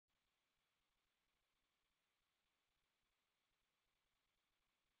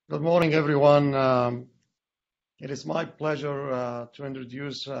Good morning, everyone. It is my pleasure to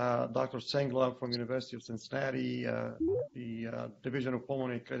introduce Dr. Singla from University of Cincinnati, the Division of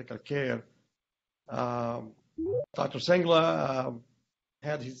Pulmonary Critical Care. Dr. Singla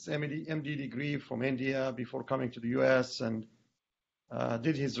had his MD degree from India before coming to the U.S. and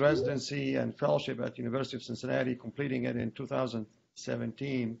did his residency and fellowship at University of Cincinnati, completing it in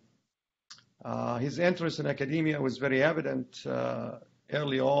 2017. His interest in academia was very evident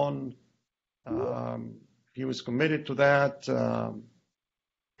early on. He was committed to that,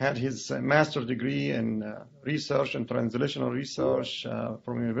 had his master's degree in research and translational research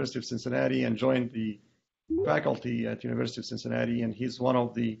from University of Cincinnati and joined the faculty at University of Cincinnati. And he's one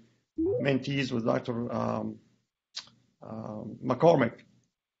of the mentees with Dr. McCormick.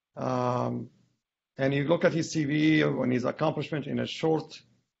 And you look at his CV and his accomplishment in a short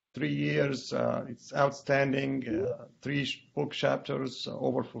 3 years, it's outstanding. 3 book chapters,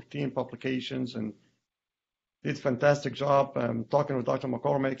 over 14 publications, and did a fantastic job. Talking with Dr.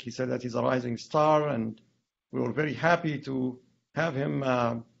 McCormick, he said that he's a rising star, and we were very happy to have him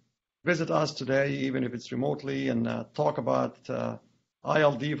visit us today, even if it's remotely, and talk about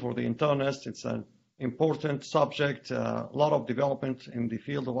ILD for the internists. It's an important subject, a lot of development in the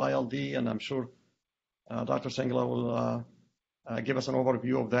field of ILD, and I'm sure Dr. Singla will give us an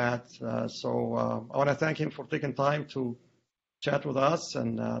overview of that. So I want to thank him for taking time to chat with us.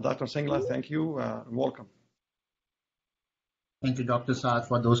 And Dr. Singla, thank you and welcome. Thank you, Dr. Saad,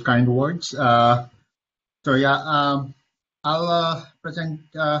 for those kind words. I'll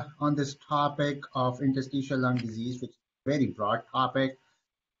present on this topic of interstitial lung disease, which is a very broad topic.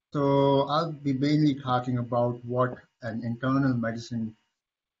 So I'll be mainly talking about what an internal medicine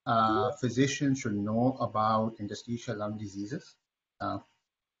physicians should know about interstitial lung diseases.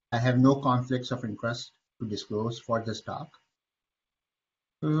 I have no conflicts of interest to disclose for this talk.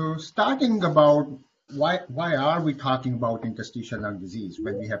 So starting about why are we talking about interstitial lung disease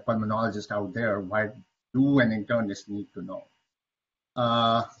when we have pulmonologists out there? Why do an internist need to know?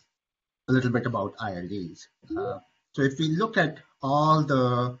 A little bit about ILDs. So if we look at all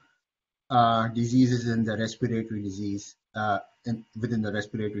the diseases in the respiratory disease, within the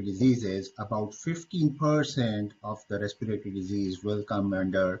respiratory diseases, about 15% of the respiratory disease will come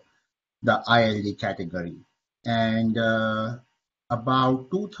under the ILD category. And about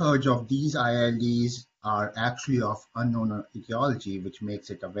 2/3 of these ILDs are actually of unknown etiology, which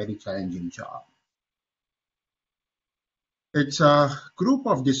makes it a very challenging job. It's a group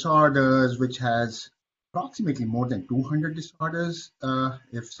of disorders which has approximately more than 200 disorders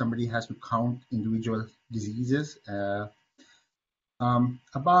if somebody has to count individual diseases.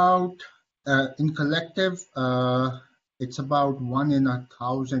 In collective, it's about 1 in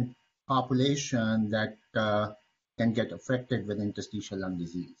 1,000 population that can get affected with interstitial lung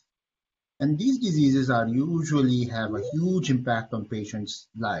disease. And these diseases are usually have a huge impact on patients'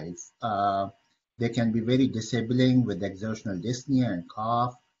 life. They can be very disabling with exertional dyspnea and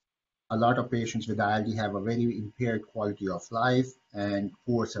cough. A lot of patients with ILD have a very impaired quality of life and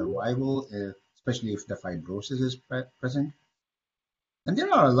poor survival, especially if the fibrosis is present. And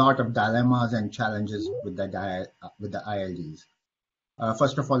there are a lot of dilemmas and challenges with the ILDs.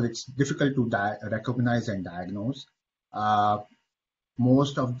 First of all, it's difficult to recognize and diagnose.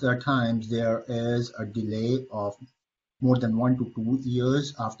 Most of the times there is a delay of more than 1 to 2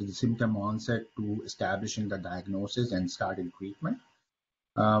 years after the symptom onset to establishing the diagnosis and starting treatment.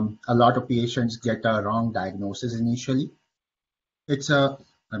 A lot of patients get a wrong diagnosis initially. It's a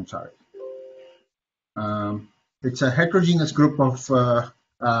heterogeneous group of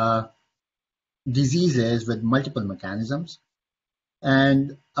diseases with multiple mechanisms.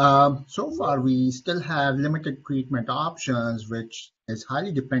 And so far, we still have limited treatment options, which is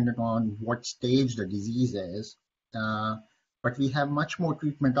highly dependent on what stage the disease is. But we have much more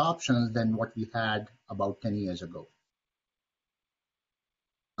treatment options than what we had about 10 years ago.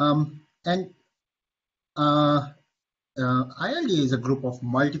 ILD is a group of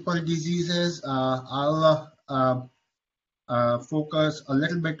multiple diseases. I'll focus a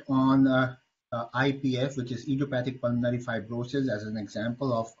little bit on IPF, which is idiopathic pulmonary fibrosis, as an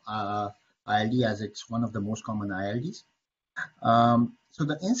example of ILD, as it's one of the most common ILDs. So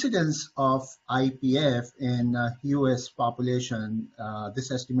the incidence of IPF in US population,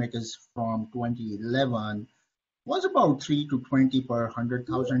 this estimate is from 2011, was about 3 to 20 per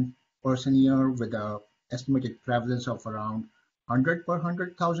 100,000 person year, with an estimated prevalence of around 100 per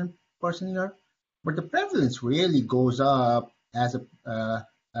 100,000 person year. But the prevalence really goes up as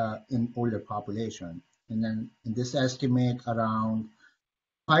in older population. And then in this estimate, around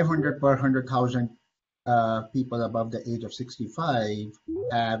 500 per 100,000 people above the age of 65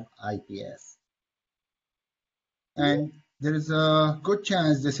 have IPF. And there is a good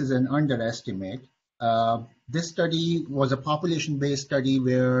chance this is an underestimate. This study was a population-based study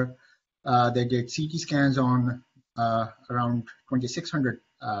where they did CT scans on around 2,600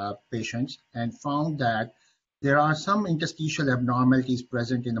 patients and found that there are some interstitial abnormalities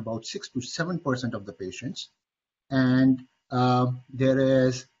present in about 6 to 7% of the patients. And there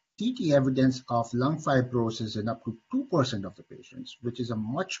is CT evidence of lung fibrosis in up to 2% of the patients, which is a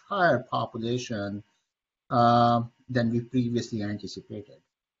much higher population than we previously anticipated.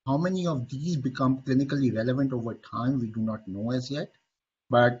 How many of these become clinically relevant over time, we do not know as yet.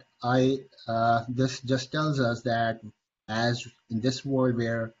 But this just tells us that as in this world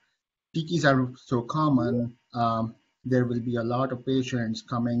where CTs are so common, there will be a lot of patients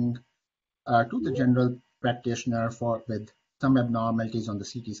coming to the general practitioner with some abnormalities on the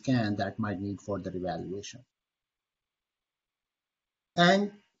CT scan that might need further evaluation.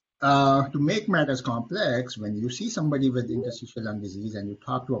 And to make matters complex, when you see somebody with interstitial lung disease and you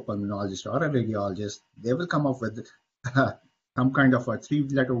talk to a pulmonologist or a radiologist, they will come up with some kind of a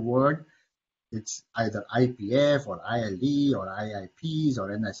three-letter word. It's either IPF or ILD or IIPs or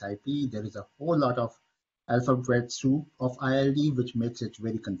NSIP. There is a whole lot of alphabet soup of ILD, which makes it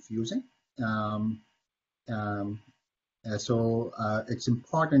very confusing. So it's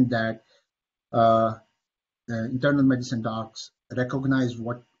important that internal medicine docs recognize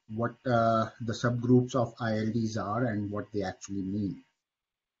what the subgroups of ILDs are and what they actually mean.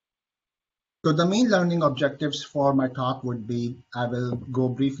 So the main learning objectives for my talk would be, I will go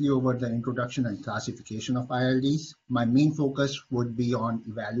briefly over the introduction and classification of ILDs. My main focus would be on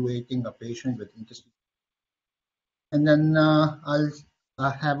evaluating a patient with interstitial. And then I'll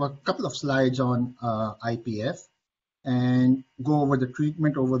have a couple of slides on IPF and go over the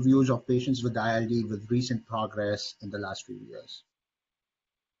treatment overviews of patients with ILD with recent progress in the last few years.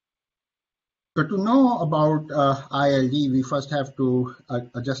 So to know about ILD, we first have to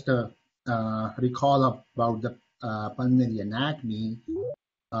just recall about the pulmonary anatomy,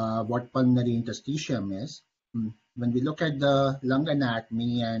 what pulmonary interstitium is. When we look at the lung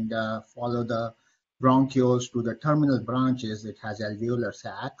anatomy and follow the bronchioles to the terminal branches, it has alveolar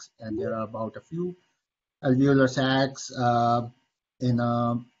sacs, and there are about a few alveolar sacs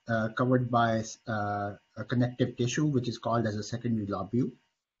covered by a connective tissue, which is called as a secondary lobule,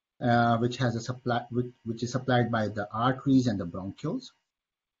 which is supplied by the arteries and the bronchioles.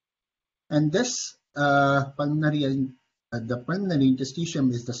 And this the pulmonary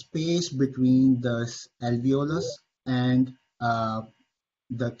interstitium is the space between the alveolus and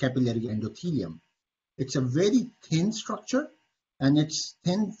the capillary endothelium. It's a very thin structure, and it's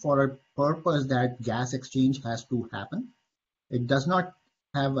thin for a purpose that gas exchange has to happen. It does not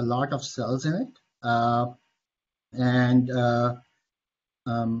have a lot of cells in it,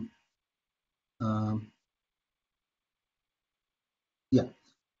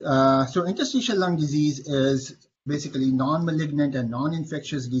 so interstitial lung disease is basically non-malignant and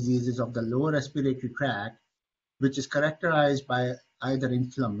non-infectious diseases of the lower respiratory tract, which is characterized by either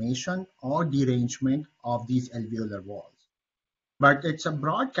inflammation or derangement of these alveolar walls. But it's a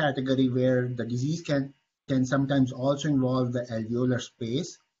broad category where the disease can sometimes also involve the alveolar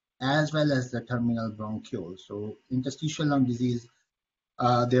space as well as the terminal bronchioles. So interstitial lung disease,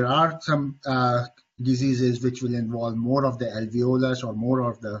 there are some diseases which will involve more of the alveolus or more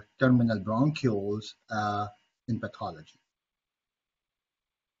of the terminal bronchioles in pathology.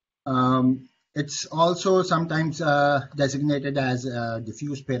 It's also sometimes designated as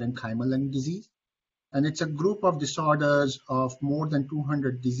diffuse parenchymal lung disease. And it's a group of disorders of more than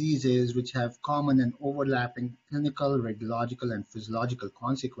 200 diseases which have common and overlapping clinical, radiological, and physiological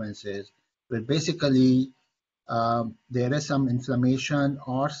consequences, where basically there is some inflammation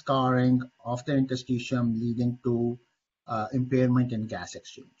or scarring of the interstitium leading to impairment in gas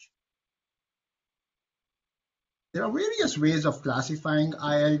exchange. There are various ways of classifying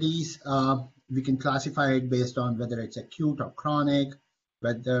ILDs. We can classify it based on whether it's acute or chronic,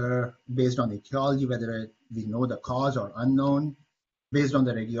 whether based on etiology, whether we know the cause or unknown, based on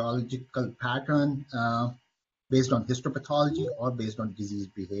the radiological pattern, based on histopathology, or based on disease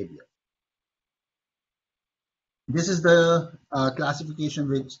behavior. This is the classification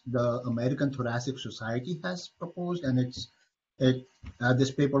which the American Thoracic Society has proposed, and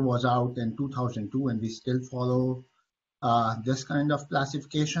this paper was out in 2002, and we still follow this kind of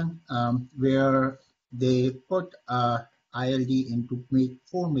classification, where they put ILD into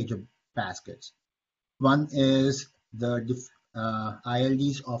four major baskets. One is the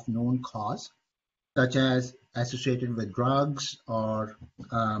ILDs of known cause, such as associated with drugs or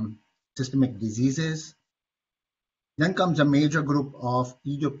systemic diseases, Then comes a major group of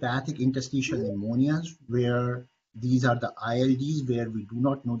idiopathic interstitial pneumonias, where these are the ILDs, where we do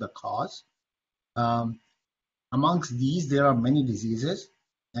not know the cause. Amongst these, there are many diseases,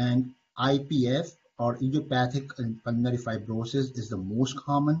 and IPF, or idiopathic pulmonary fibrosis, is the most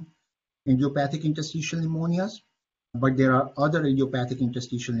common idiopathic interstitial pneumonias, but there are other idiopathic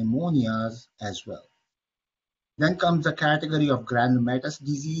interstitial pneumonias as well. Then comes the category of granulomatous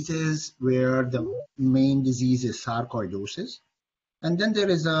diseases, where the main disease is sarcoidosis. And then there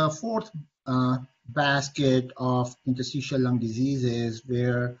is a fourth basket of interstitial lung diseases,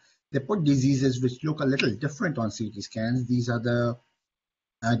 where they put diseases which look a little different on CT scans. These are the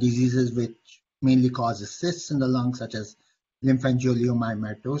diseases which mainly cause cysts in the lung, such as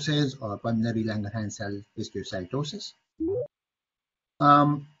lymphangioliomyomatosis or pulmonary Langerhans cell histiocytosis.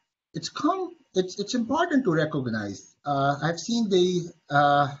 It's important to recognize. I've seen these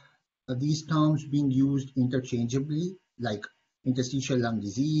terms being used interchangeably, like interstitial lung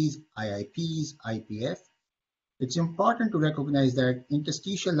disease, IIPs, IPF. It's important to recognize that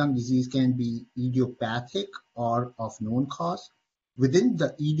interstitial lung disease can be idiopathic or of known cause. Within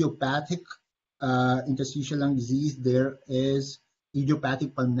the idiopathic interstitial lung disease, there is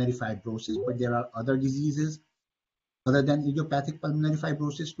idiopathic pulmonary fibrosis, but there are other diseases other than idiopathic pulmonary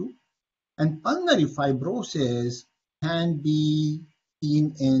fibrosis too. And pulmonary fibrosis can be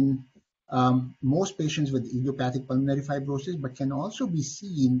seen in most patients with idiopathic pulmonary fibrosis, but can also be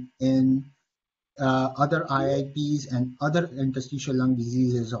seen in other IIPs and other interstitial lung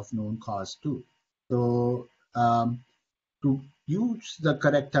diseases of known cause too. So to use the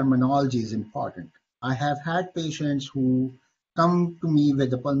correct terminology is important. I have had patients who come to me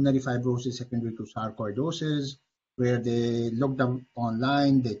with the pulmonary fibrosis secondary to sarcoidosis, where they looked up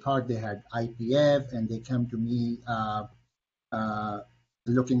online, they thought they had IPF, and they came to me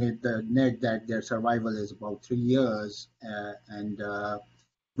looking at the net that their survival is about 3 years, and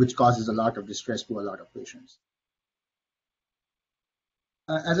which causes a lot of distress to a lot of patients.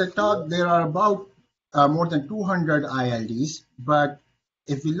 As I talked, there are about more than 200 ILDs, but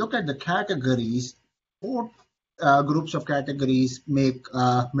if we look at the categories, four groups of categories make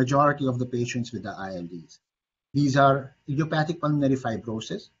majority of the patients with the ILDs. These are idiopathic pulmonary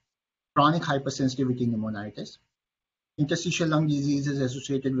fibrosis, chronic hypersensitivity pneumonitis, interstitial lung diseases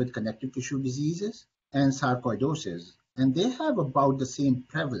associated with connective tissue diseases, and sarcoidosis. And they have about the same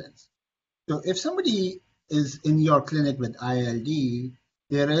prevalence. So if somebody is in your clinic with ILD,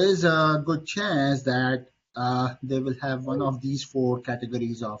 there is a good chance that they will have one of these four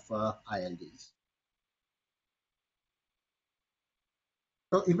categories of ILDs.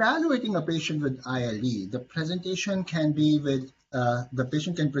 So evaluating a patient with ILD, the presentation can be with, the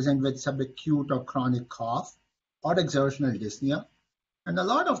patient can present with subacute or chronic cough or exertional dyspnea. And a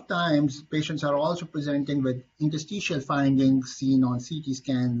lot of times, patients are also presenting with interstitial findings seen on CT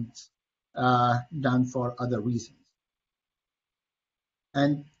scans done for other reasons.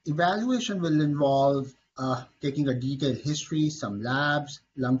 And evaluation will involve taking a detailed history, some labs,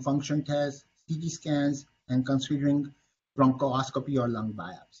 lung function tests, CT scans, and considering bronchoscopy or lung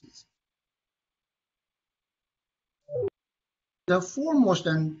biopsies. The foremost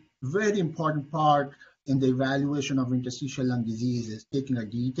and very important part in the evaluation of interstitial lung disease is taking a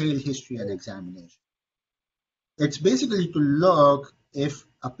detailed history and examination. It's basically to look if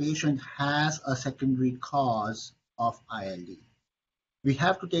a patient has a secondary cause of ILD. We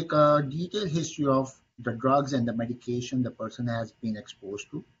have to take a detailed history of the drugs and the medication the person has been exposed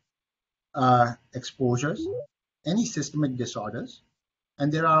to, exposures, any systemic disorders,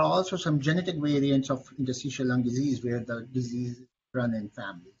 and there are also some genetic variants of interstitial lung disease where the disease run in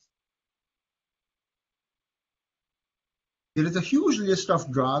families. There is a huge list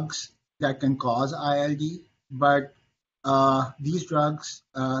of drugs that can cause ILD, but these drugs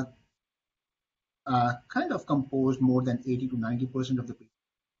kind of compose more than 80 to 90% of the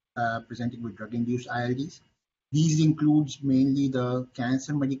people presenting with drug-induced ILDs. These includes mainly the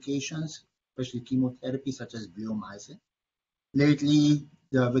cancer medications, especially chemotherapy such as bleomycin. Lately,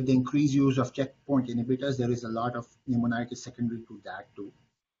 with the increased use of checkpoint inhibitors, there is a lot of pneumonitis secondary to that too.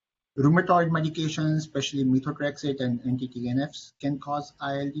 Rheumatoid medications, especially methotrexate and anti-TNFs, can cause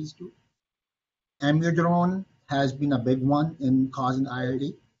ILDs too. Amiodarone has been a big one in causing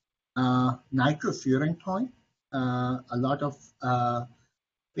ILD. Nitrofurantoin, a lot of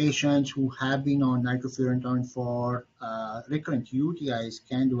patients who have been on nitrofurantoin for recurrent UTIs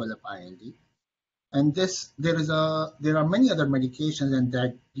can develop ILD. And there are many other medications, and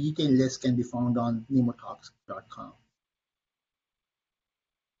that detailed list can be found on pneumotox.com.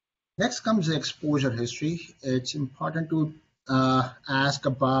 Next comes the exposure history. It's important to ask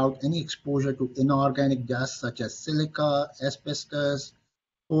about any exposure to inorganic dust such as silica, asbestos,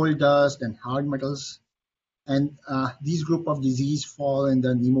 coal dust, and hard metals. And these group of disease fall in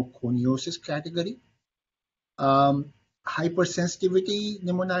the pneumoconiosis category. Hypersensitivity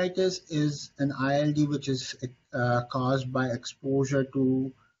pneumonitis is an ILD which is caused by exposure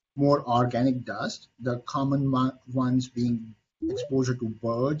to more organic dust, the common ones being exposure to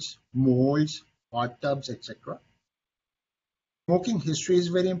birds, molds, hot tubs, etc. Smoking history is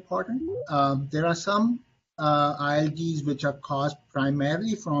very important. There are some ILDs which are caused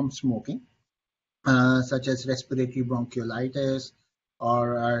primarily from smoking, such as respiratory bronchiolitis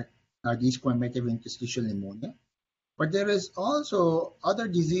or desquamative interstitial pneumonia. But there is also other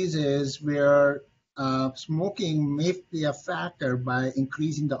diseases where smoking may play a factor by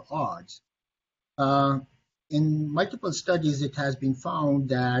increasing the odds. In multiple studies, it has been found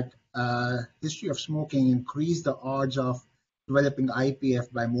that history of smoking increased the odds of developing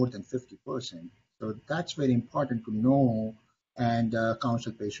IPF by more than 50%. So that's very important to know and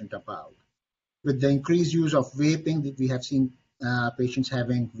counsel patient about. With the increased use of vaping, we have seen patients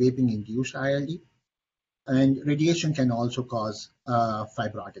having vaping-induced ILD, and radiation can also cause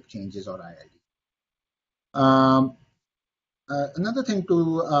fibrotic changes or ILD. Another thing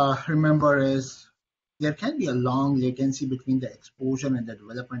to remember is there can be a long latency between the exposure and the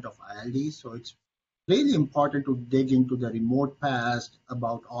development of ILD, so it's really important to dig into the remote past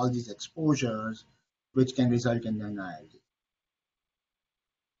about all these exposures, which can result in an ILD.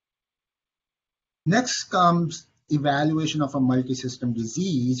 Next comes evaluation of a multisystem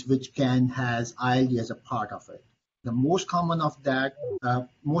disease, which has ILD as a part of it. The most common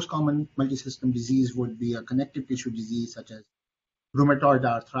multisystem disease would be a connective tissue disease such as rheumatoid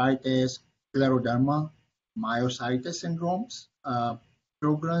arthritis, scleroderma, myositis syndromes,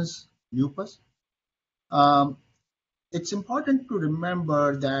 Sjogren's, lupus. It's important to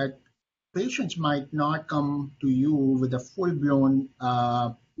remember that patients might not come to you with a full-blown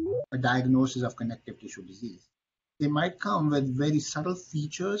diagnosis of connective tissue disease. They might come with very subtle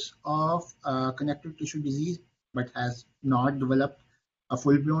features of connective tissue disease, but has not developed a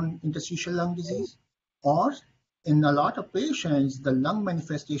full-blown interstitial lung disease. Or in a lot of patients, the lung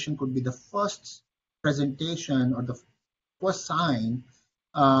manifestation could be the first presentation or the first sign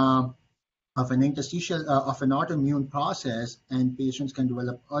of an interstitial, of an autoimmune process, and patients can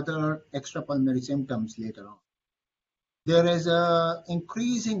develop other extrapulmonary symptoms later on. There is an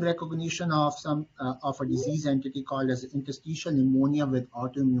increasing recognition of a disease entity called as interstitial pneumonia with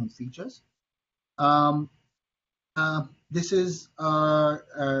autoimmune features. This is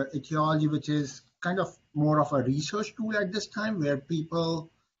etiology which is kind of more of a research tool at this time, where people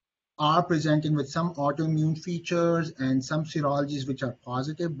are presenting with some autoimmune features and some serologies which are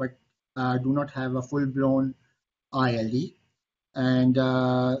positive but do not have a full-blown ILD, and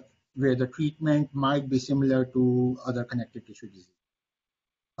where the treatment might be similar to other connective tissue diseases.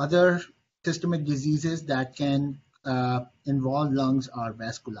 Other systemic diseases that can involve lungs are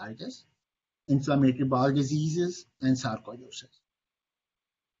vasculitis, inflammatory bowel diseases, and sarcoidosis.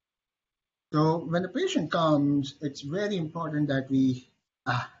 So when a patient comes, it's very important that we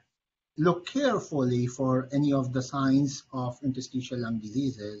look carefully for any of the signs of interstitial lung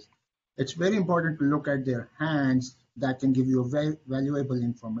diseases. It's very important to look at their hands. That can give you very valuable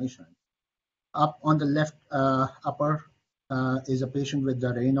information. Up on the left upper is a patient with the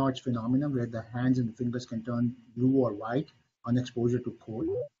Raynaud's phenomenon, where the hands and the fingers can turn blue or white on exposure to cold.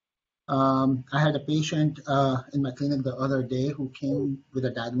 I had a patient in my clinic the other day who came with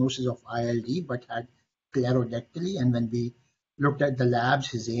a diagnosis of ILD but had sclerodectomy, and when we looked at the labs,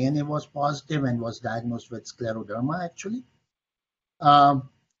 his ANA was positive and was diagnosed with scleroderma actually.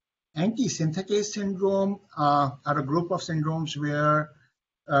 Anti-synthetase syndrome are a group of syndromes where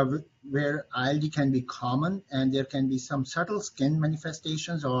ILD can be common, and there can be some subtle skin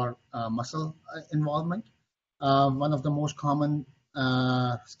manifestations or muscle involvement. One of the most common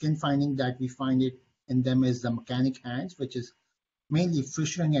skin finding that we find it in them is the mechanic hands, which is mainly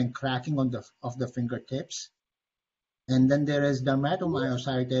fissuring and cracking of the fingertips. And then there is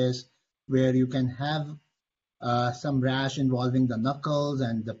dermatomyositis, where you can have some rash involving the knuckles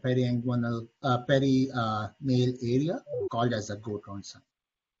and the perianguinal nail area, called as a Gottron sign.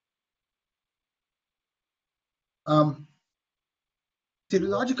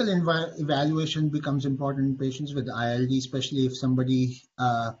 Serological evaluation becomes important in patients with ILD, especially if somebody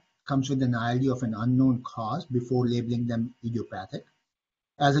comes with an ILD of an unknown cause before labeling them idiopathic.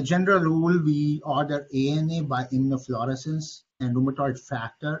 As a general rule, we order ANA by immunofluorescence and rheumatoid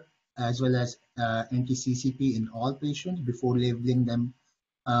factor, as well as anti-CCP in all patients before labeling them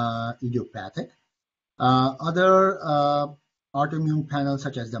idiopathic. Other autoimmune panels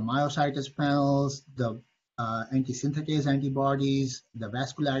such as the myositis panels, the anti-synthetase antibodies, the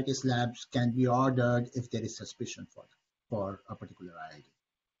vascularitis labs can be ordered if there is suspicion for a particular ILD.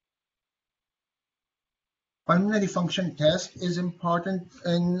 Pulmonary function test is important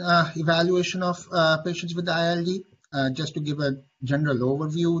in evaluation of patients with ILD. Just to give a general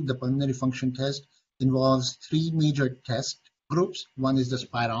overview, the pulmonary function test involves three major test groups. One is the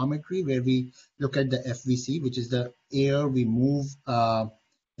spirometry, where we look at the FVC, which is the air we move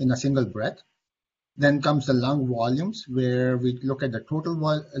in a single breath. Then comes the lung volumes, where we look at the total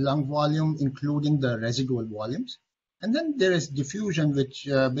lung volume, including the residual volumes. And then there is diffusion, which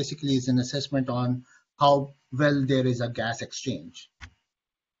basically is an assessment on how well there is a gas exchange.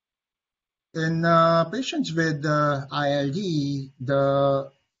 In patients with ILD, the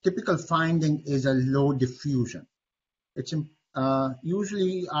typical finding is a low diffusion. It's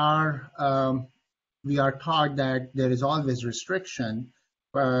usually we are taught that there is always restriction,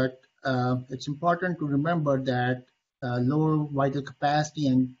 but it's important to remember that low vital capacity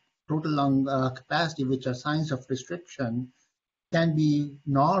and total lung capacity, which are signs of restriction, can be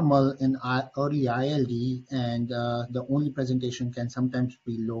normal in early ILD, and the only presentation can sometimes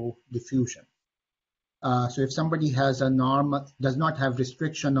be low diffusion. So if somebody has a normal, does not have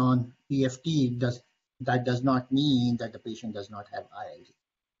restriction on PFT, that does not mean that the patient does not have ILD.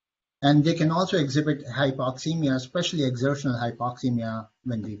 And they can also exhibit hypoxemia, especially exertional hypoxemia,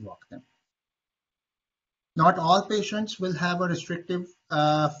 when we walk them. Not all patients will have a restrictive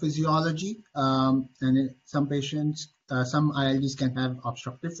physiology, and some patients, some ILDs can have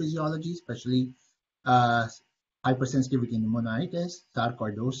obstructive physiology, especially hypersensitivity pneumonitis,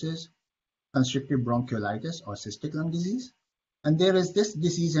 sarcoidosis, constrictive bronchiolitis, or cystic lung disease. And there is this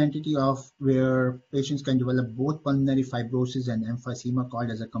disease entity of where patients can develop both pulmonary fibrosis and emphysema,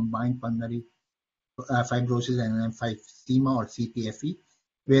 called as a combined pulmonary fibrosis and emphysema, or CPFE,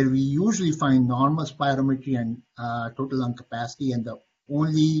 where we usually find normal spirometry and total lung capacity, and the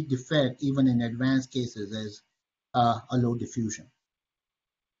only defect, even in advanced cases, is a low diffusion.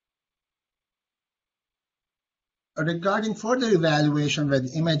 Regarding further evaluation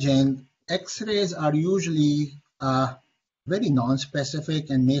with imaging, X-rays are usually very non-specific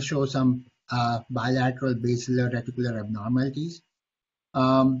and may show some bilateral basilar reticular abnormalities.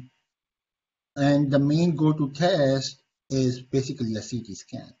 And the main go-to test is basically a CT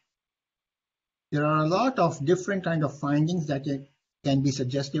scan. There are a lot of different kind of findings that can be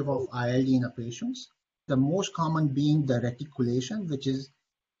suggestive of ILD in a patient. The most common being the reticulation, which is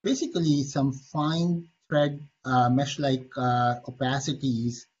basically some fine thread mesh-like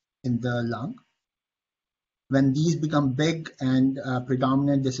opacities in the lung. When these become big and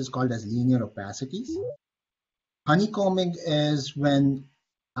predominant, this is called as linear opacities. Honeycombing is when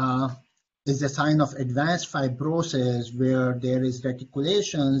is a sign of advanced fibrosis, where there is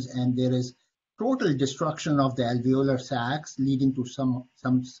reticulations and there is total destruction of the alveolar sacs, leading to some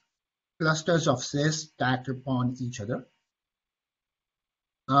clusters of cysts stacked upon each other.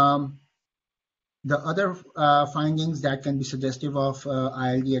 The other findings that can be suggestive of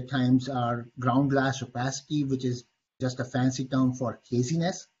ILD at times are ground glass opacity, which is just a fancy term for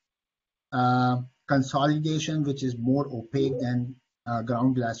haziness. Consolidation, which is more opaque than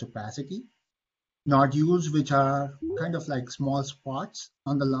ground glass opacity. Nodules, which are kind of like small spots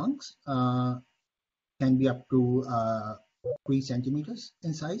on the lungs, can be up to 3 centimeters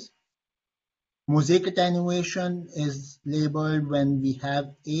in size. Mosaic attenuation is labeled when we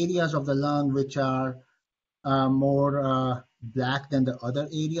have areas of the lung which are more black than the other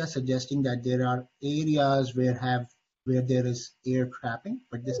areas, suggesting that there are areas where there is air trapping,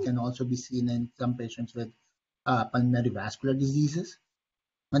 but this can also be seen in some patients with pulmonary vascular diseases.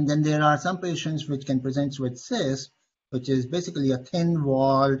 And then there are some patients which can present with cysts, which is basically a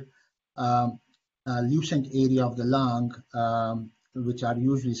thin-walled, lucent area of the lung, which are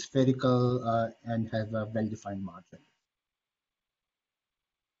usually spherical and have a well-defined margin.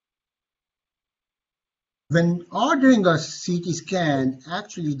 When ordering a CT scan,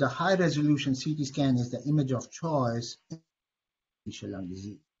 actually the high-resolution CT scan is the image of choice in interstitial lung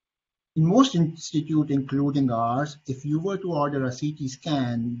disease. In most institutes, including ours, if you were to order a CT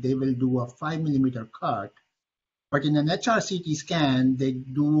scan, they will do a 5 millimeter cut. But in an HRCT scan, they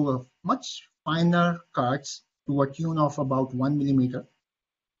do a much finer cuts to a tune of about 1 millimeter.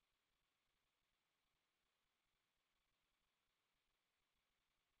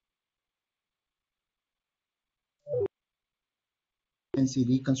 You can see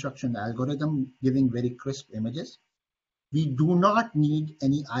reconstruction algorithm giving very crisp images. We do not need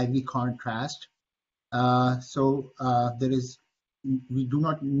any IV contrast. We do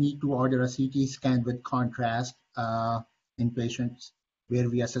not need to order a CT scan with contrast in patients where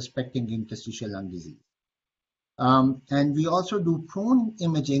we are suspecting interstitial lung disease. And we also do prone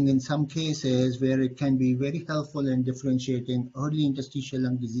imaging in some cases where it can be very helpful in differentiating early interstitial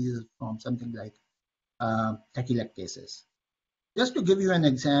lung diseases from something like atelectasis. Just to give you an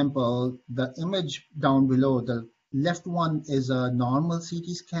example, the image down below, the left one is a normal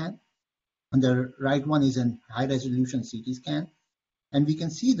CT scan, and the right one is a high-resolution CT scan. And we can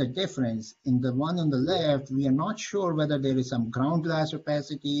see the difference. In the one on the left, we are not sure whether there is some ground glass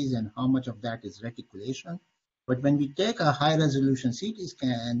opacities and how much of that is reticulation. But when we take a high-resolution CT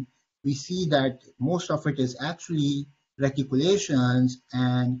scan, we see that most of it is actually reticulations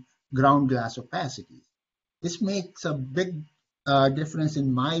and ground glass opacities. This makes a big difference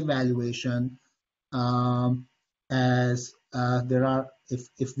in my evaluation, as there are,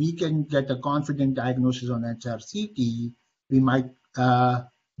 if we can get a confident diagnosis on HRCT, we might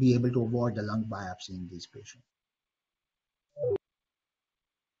be able to avoid the lung biopsy in these patients.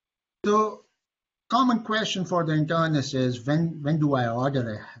 So, common question for the internist is, when do I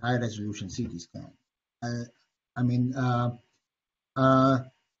order a high-resolution CT scan?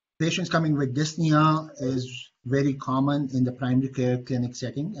 Patients coming with dyspnea is very common in the primary care clinic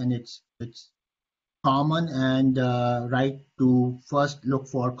setting, and it's common and right to first look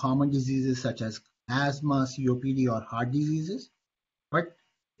for common diseases such as asthma, COPD, or heart diseases. But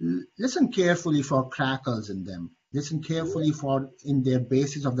listen carefully for crackles in them. Listen carefully for in their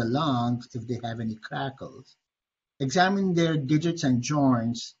bases of the lungs if they have any crackles. Examine their digits and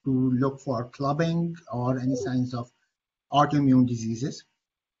joints to look for clubbing or any signs of autoimmune diseases.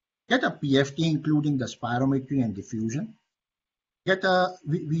 Get a PFT, including the spirometry and diffusion.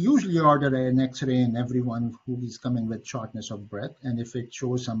 We usually order an X-ray in everyone who is coming with shortness of breath, and if it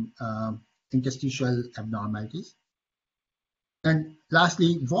shows some interstitial abnormalities. And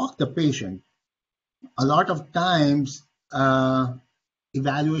lastly, walk the patient. A lot of times,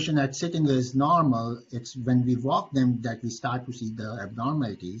 evaluation at sitting is normal. It's when we walk them that we start to see the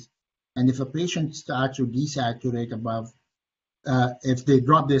abnormalities. And if a patient starts to desaturate above, if they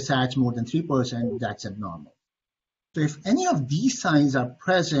drop their sats more than 3%, that's abnormal. So if any of these signs are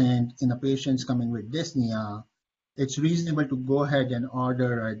present in a patient coming with dyspnea, it's reasonable to go ahead and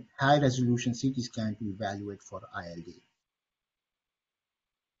order a high-resolution CT scan to evaluate for ILD.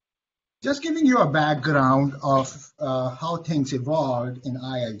 Just giving you a background of how things evolved in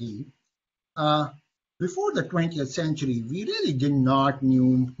ILD. Before the 20th century, we really did not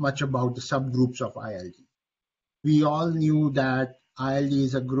know much about the subgroups of ILD. We all knew that ILD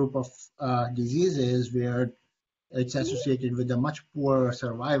is a group of diseases where it's associated with a much poorer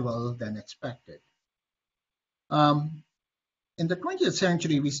survival than expected. In the 20th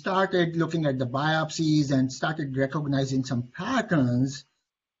century, we started looking at the biopsies and started recognizing some patterns.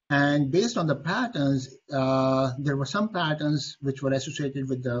 And based on the patterns, there were some patterns which were associated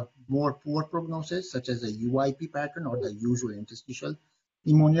with the more poor prognosis, such as the UIP pattern or the usual interstitial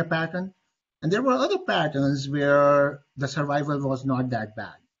pneumonia pattern. And there were other patterns where the survival was not that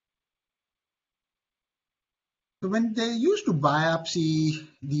bad. So when they used to biopsy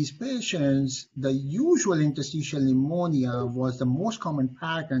these patients, the usual interstitial pneumonia was the most common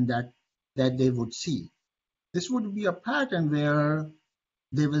pattern that they would see. This would be a pattern where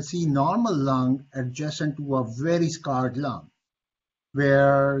they will see normal lung adjacent to a very scarred lung,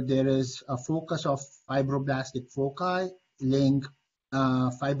 where there is a focus of fibroblastic foci laying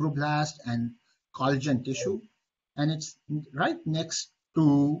fibroblast and collagen tissue, and it's right next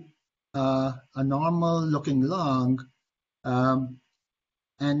to a normal looking lung,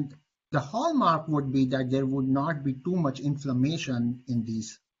 and the hallmark would be that there would not be too much inflammation in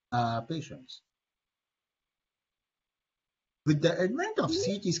these patients. With the advent of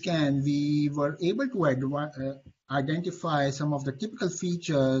CT scan, we were able to identify some of the typical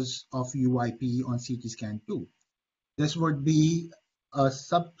features of UIP on CT scan too. This would be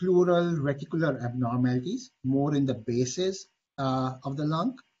subpleural reticular abnormalities, more in the bases of the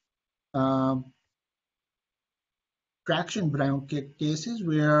lung. Traction bronchiectasis,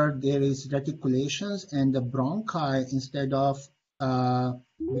 where there is reticulations and the bronchi, instead of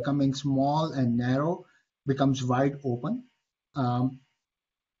becoming small and narrow, becomes wide open.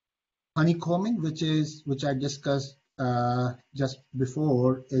 Honeycombing, which I discussed just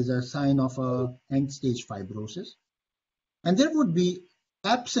before, is a sign of a end-stage fibrosis. And there would be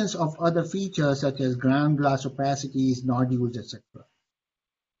absence of other features such as ground glass opacities, nodules, etc.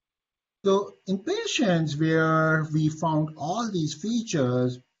 So in patients where we found all these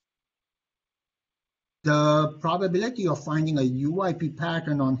features, the probability of finding a UIP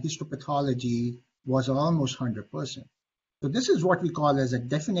pattern on histopathology was almost 100%. So this is what we call as a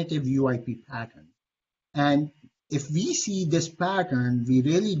definitive UIP pattern. And if we see this pattern, we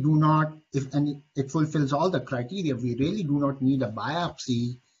really do not, and it fulfills all the criteria, we really do not need a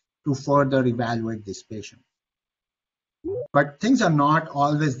biopsy to further evaluate this patient. But things are not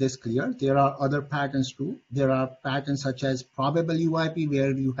always this clear. There are other patterns too. There are patterns such as probable UIP,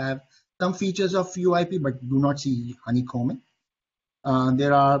 where you have some features of UIP but do not see honeycombing.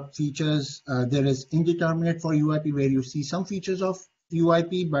 There are features, there is indeterminate for UIP, where you see some features of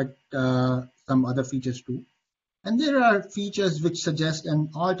UIP but some other features too. And there are features which suggest an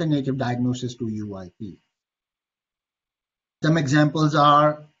alternative diagnosis to UIP. Some examples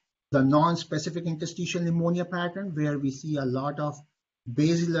are the non-specific interstitial pneumonia pattern, where we see a lot of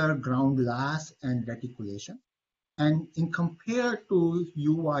basilar ground glass and reticulation. And in compared to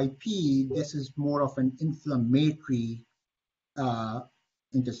UIP, this is more of an inflammatory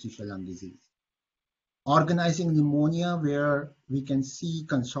interstitial lung disease. Organizing pneumonia, where we can see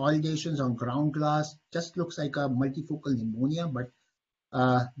consolidations on ground glass, just looks like a multifocal pneumonia, but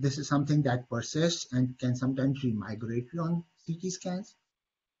this is something that persists and can sometimes be migratory on CT scans.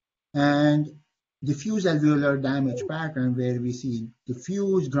 And diffuse alveolar damage pattern, where we see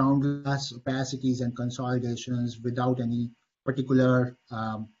diffuse ground glass opacities and consolidations without any particular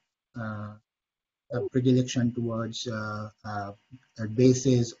predilection towards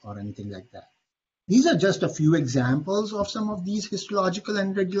bases or anything like that. These are just a few examples of some of these histological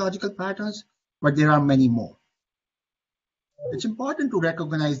and radiological patterns, but there are many more. It's important to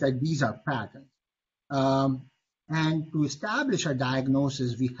recognize that these are patterns. And to establish a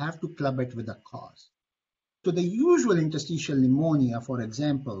diagnosis, we have to club it with a cause. So the usual interstitial pneumonia, for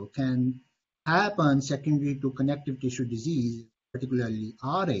example, can happen secondary to connective tissue disease, particularly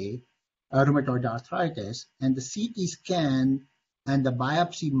RA, rheumatoid arthritis, and the CT scan and the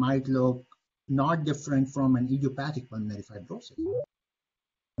biopsy might look not different from an idiopathic pulmonary fibrosis.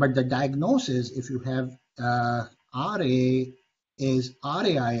 But the diagnosis, if you have RA, is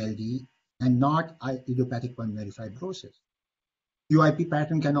RA-ILD and not idiopathic pulmonary fibrosis. UIP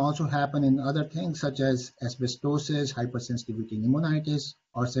pattern can also happen in other things such as asbestosis, hypersensitivity pneumonitis,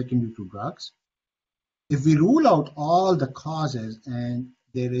 or secondary to drugs. If we rule out all the causes and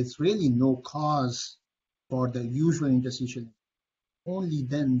there is really no cause for the usual interstitial, only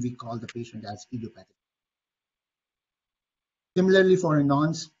then we call the patient as idiopathic. Similarly, for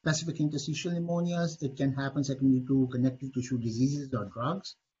non-specific interstitial pneumonias, it can happen secondary to connective tissue diseases or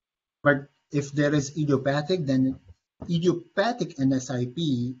drugs. But if there is idiopathic, then idiopathic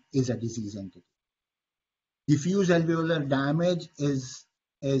NSIP is a disease entity. Diffuse alveolar damage is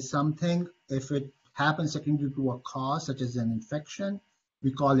something, if it happens secondary to a cause, such as an infection,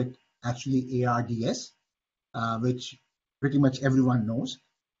 we call it actually ARDS, which pretty much everyone knows.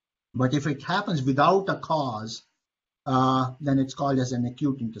 But if it happens without a cause, then it's called as an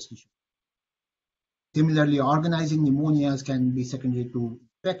acute interstitial. Similarly, organizing pneumonias can be secondary to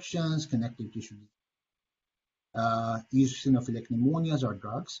infections, connective tissue, eosinophilic pneumonias, or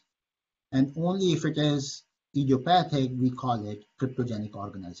drugs. And only if it is idiopathic, we call it cryptogenic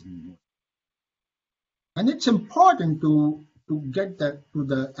organizing pneumonia. And it's important to get to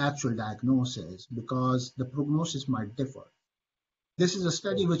the actual diagnosis, because the prognosis might differ. This is a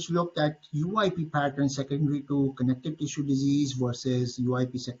study which looked at UIP patterns secondary to connective tissue disease versus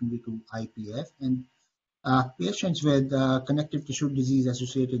UIP secondary to IPF. And patients with connective tissue disease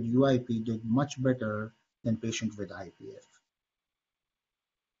associated UIP did much better than patients with IPF.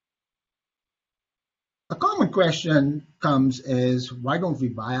 A common question comes is, why don't we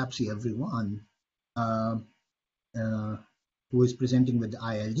biopsy everyone who is presenting with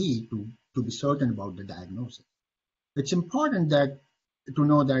ILD to be certain about the diagnosis? It's important to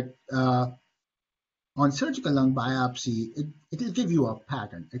know that on surgical lung biopsy, it will give you a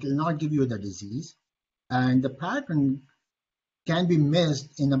pattern. It will not give you the disease. And the pattern can be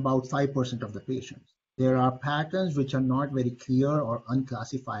missed in about 5% of the patients. There are patterns which are not very clear or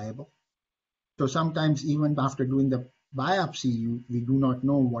unclassifiable. So sometimes even after doing the biopsy, we do not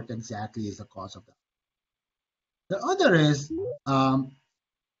know what exactly is the cause of that. The other is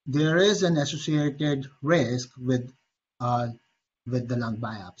there is an associated risk with the lung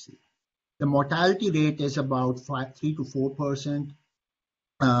biopsy. The mortality rate is about 3 to 4%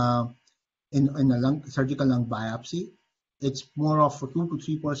 in a surgical lung biopsy. It's more of 2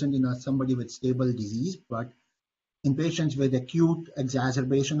 to 3% in somebody with stable disease, but in patients with acute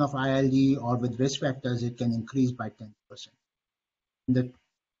exacerbation of ILD or with risk factors, it can increase by 10%. The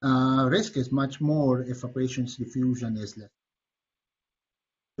risk is much more if a patient's diffusion is less.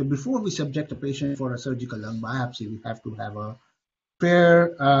 So before we subject a patient for a surgical lung biopsy, we have to have a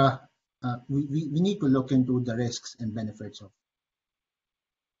fair, we need to look into the risks and benefits of.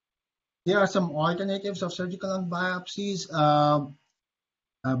 There are some alternatives of surgical lung biopsies.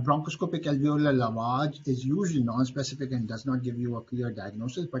 Bronchoscopic alveolar lavage is usually non-specific and does not give you a clear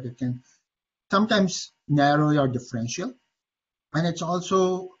diagnosis, but it can sometimes narrow your differential. And it's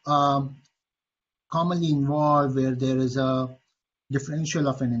also commonly involved where there is a differential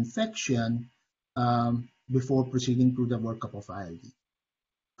of an infection before proceeding to the workup of ILD.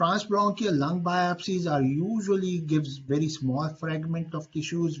 Transbronchial lung biopsies are usually gives very small fragment of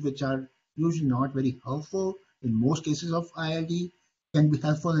tissues which are usually not very helpful in most cases of ILD, can be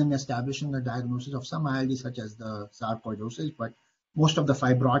helpful in establishing a diagnosis of some ILD such as the sarcoidosis, but most of the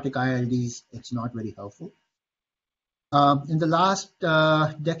fibrotic ILDs, it's not very helpful. In the last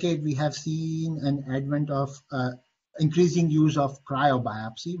decade, we have seen an advent of increasing use of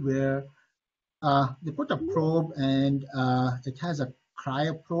cryobiopsy, where they put a probe and it has a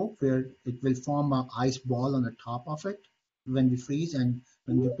cryoprobe where it will form an ice ball on the top of it when we freeze, and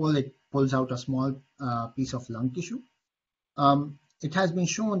when we pull, it pulls out a small piece of lung tissue. It has been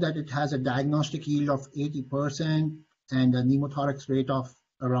shown that it has a diagnostic yield of 80% and a pneumothorax rate of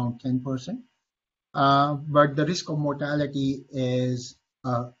around 10%. But the risk of mortality is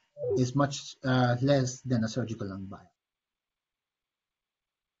much less than a surgical lung biopsy.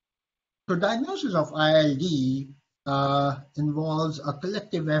 So diagnosis of ILD involves a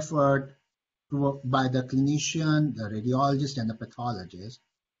collective effort by the clinician, the radiologist, and the pathologist.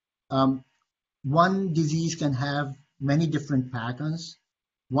 One disease can have many different patterns.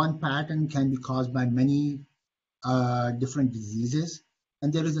 One pattern can be caused by many different diseases.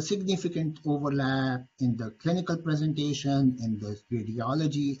 And there is a significant overlap in the clinical presentation, in the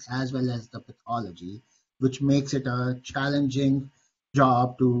radiology, as well as the pathology, which makes it a challenging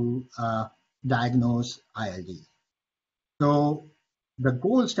job to diagnose ILD. So the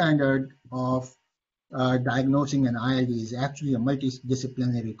gold standard of diagnosing an ILD is actually a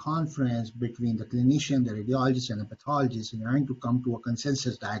multidisciplinary conference between the clinician, the radiologist, and the pathologist in trying to come to a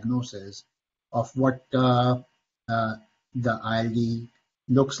consensus diagnosis of what the ILD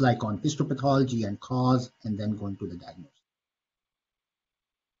looks like on histopathology and cause, and then going to the diagnosis.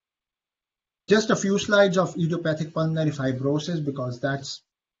 Just a few slides of idiopathic pulmonary fibrosis, because that's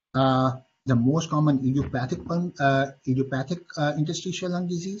the most common idiopathic interstitial lung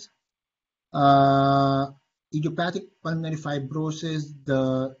disease. Idiopathic pulmonary fibrosis,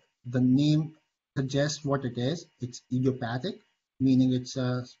 the name suggests what it is. It's idiopathic, meaning it's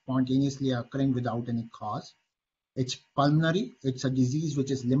spontaneously occurring without any cause. It's pulmonary. It's a disease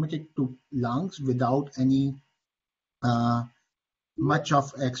which is limited to lungs without any much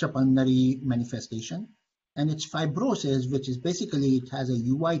of extrapulmonary manifestation. And it's fibrosis, which is basically, it has a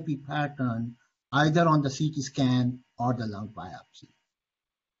UIP pattern either on the CT scan or the lung biopsy.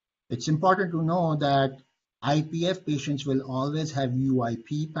 It's important to know that IPF patients will always have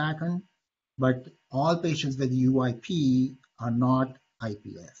UIP pattern, but all patients with UIP are not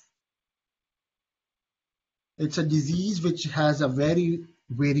IPF. It's a disease which has a very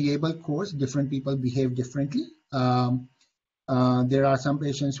variable course. Different people behave differently. There are some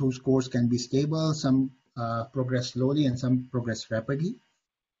patients whose course can be stable, some progress slowly, and some progress rapidly.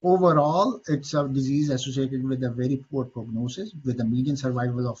 Overall, it's a disease associated with a very poor prognosis, with a median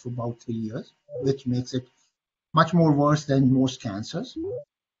survival of about 3 years, which makes it much more worse than most cancers.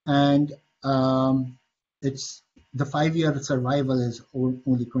 And it's the 5-year survival is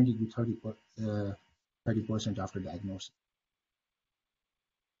only 20 to 30% after diagnosis.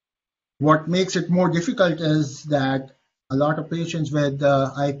 What makes it more difficult is that a lot of patients with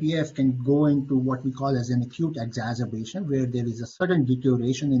IPF can go into what we call as an acute exacerbation, where there is a sudden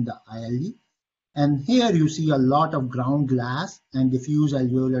deterioration in the ILD. And here you see a lot of ground glass and diffuse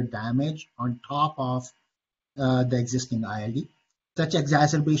alveolar damage on top of the existing ILD. Such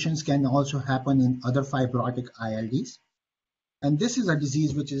exacerbations can also happen in other fibrotic ILDs. And this is a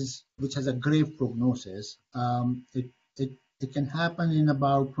disease which has a grave prognosis. It can happen in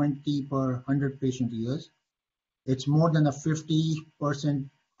about 20 per 100 patient years. It's more than a 50%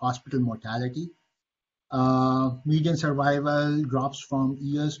 hospital mortality. Median survival drops from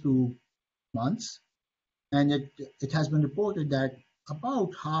years to months. And it has been reported that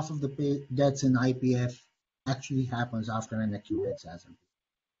about half of the deaths in IPF actually happens after an acute exacerbation.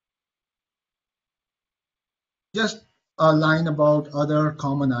 Just a line about other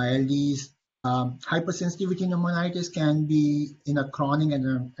common ILDs. Hypersensitivity pneumonitis can be in a chronic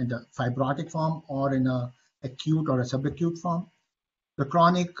and a fibrotic form, or in a acute or a subacute form. The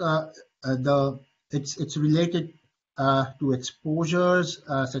chronic, it's related to exposures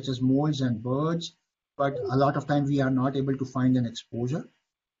such as molds and birds, but a lot of times we are not able to find an exposure.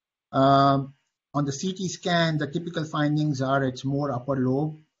 On the CT scan, the typical findings are it's more upper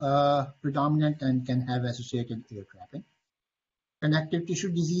lobe predominant and can have associated air trapping. Connective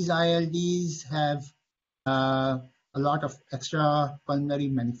tissue disease ILDs have a lot of extra pulmonary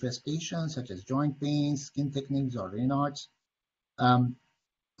manifestations such as joint pains, skin thickenings, or Raynaud's. On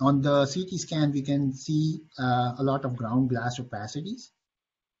the CT scan, we can see a lot of ground glass opacities.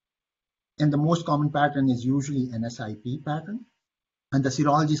 And the most common pattern is usually an SIP pattern. And the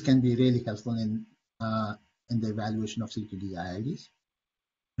serologies can be really helpful in the evaluation of CTD ILDs.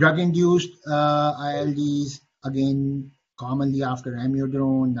 Drug-induced ILDs, again, commonly after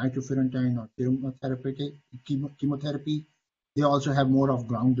amiodarone, nitrofurantoin, or chemotherapy. They also have more of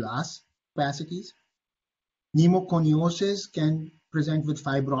ground glass opacities. Pneumoconiosis can present with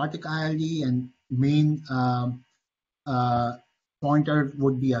fibrotic ILD, and main pointer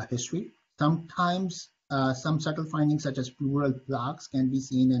would be a history. Sometimes some subtle findings such as pleural plaques can be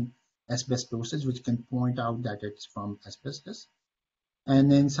seen in asbestosis, which can point out that it's from asbestos.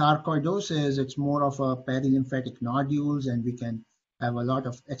 And in sarcoidosis, it's more of a perilymphatic nodules, and we can have a lot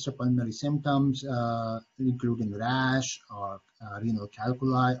of extrapulmonary symptoms, including rash or renal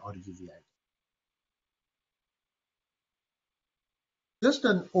calculi or uveitis. Just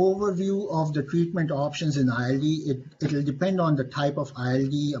an overview of the treatment options in ILD. It will depend on the type of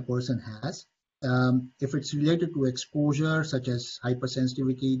ILD a person has. If it's related to exposure, such as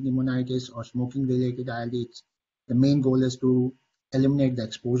hypersensitivity pneumonitis or smoking-related ILD, the main goal is to eliminate the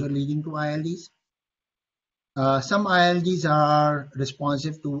exposure leading to ILDs. Some ILDs are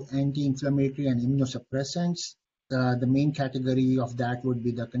responsive to anti-inflammatory and immunosuppressants. The main category of that would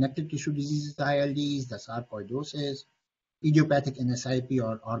be the connective tissue diseases ILDs, the sarcoidosis, idiopathic NSIP,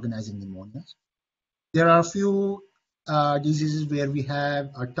 or organizing pneumonias. There are a few diseases where we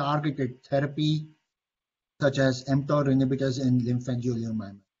have a targeted therapy, such as mTOR inhibitors in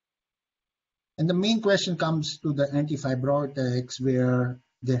lymphangiolioma. And the main question comes to the antifibrotics, where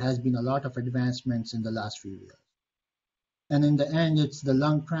there has been a lot of advancements in the last few years. And in the end, it's the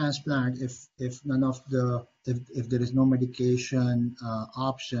lung transplant if there is no medication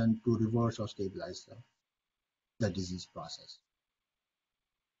option to reverse or stabilize the disease process.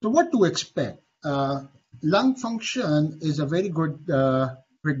 So what to expect? Lung function is a very good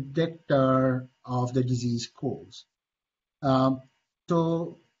predictor of the disease course.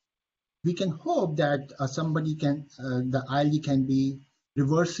 So we can hope that the ILD can be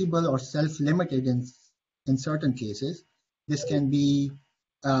reversible or self-limited in certain cases. This can be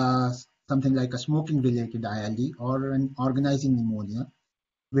something like a smoking-related ILD or an organizing pneumonia,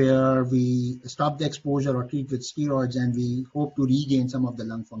 where we stop the exposure or treat with steroids and we hope to regain some of the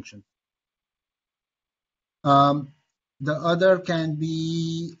lung function. The other can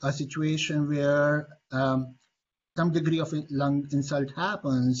be a situation where some degree of lung insult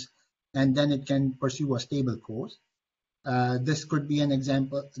happens, and then it can pursue a stable course. This could be an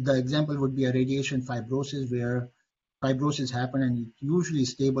example. The example would be a radiation fibrosis, where fibrosis happen and it's usually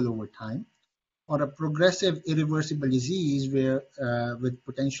stable over time, or a progressive irreversible disease where with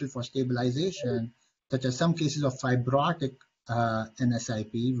potential for stabilization, such as some cases of fibrotic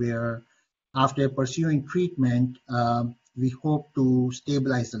NSIP, where after pursuing treatment, we hope to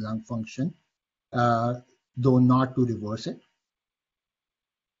stabilize the lung function, though not to reverse it.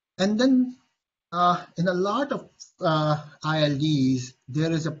 And then in a lot of ILDs,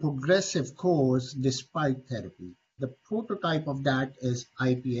 there is a progressive course despite therapy. The prototype of that is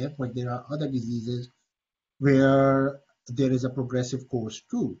IPF, but there are other diseases where there is a progressive course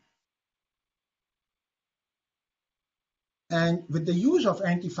too. And with the use of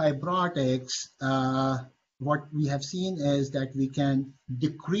antifibrotics, what we have seen is that we can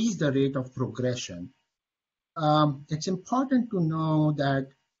decrease the rate of progression. It's important to know that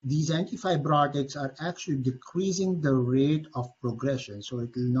these antifibrotics are actually decreasing the rate of progression. So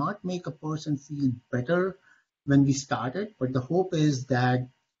it will not make a person feel better when we start it, but the hope is that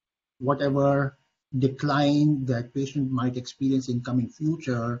whatever decline that patient might experience in coming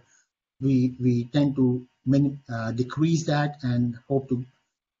future, we tend to decrease that and hope to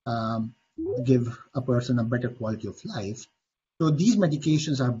give a person a better quality of life. So these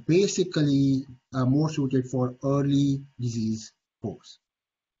medications are basically more suited for early disease course.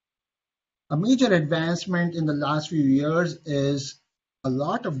 A major advancement in the last few years is a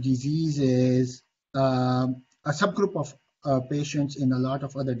lot of diseases, a subgroup of patients in a lot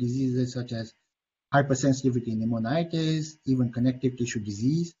of other diseases such as hypersensitivity pneumonitis, even connective tissue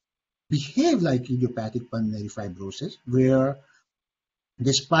disease, behave like idiopathic pulmonary fibrosis, where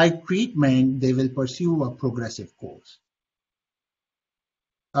despite treatment, they will pursue a progressive course.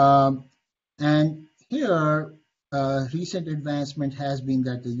 And here, recent advancement has been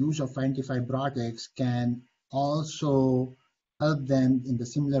that the use of antifibrotics can also help them in the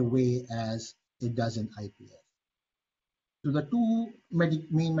similar way as it does in IPF. So the two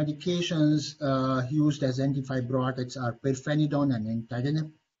main medications used as antifibrotics are pirfenidone and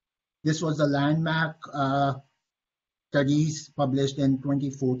nintedanib. This was the landmark studies published in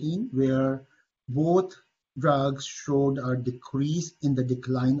 2014, where both drugs showed a decrease in the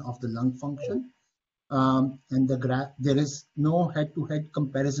decline of the lung function. And there is no head-to-head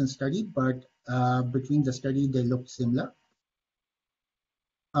comparison study, but between the study, they looked similar.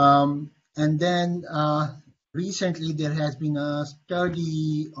 And then recently, there has been a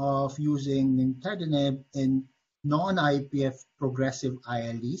study of using nintedanib in non-IPF progressive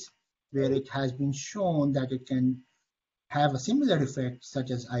ILDs, where it has been shown that it can have a similar effect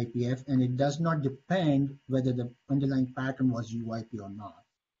such as IPF, and it does not depend whether the underlying pattern was UIP or not,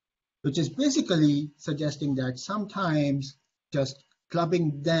 which is basically suggesting that sometimes just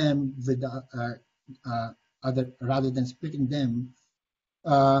clubbing them with other rather than splitting them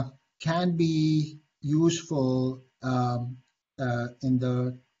can be useful in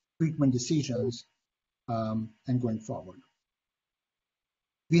the treatment decisions and going forward.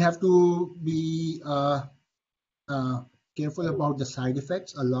 We have to be careful about the side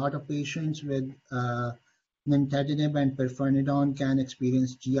effects. A lot of patients with nintedanib and pirfenidone can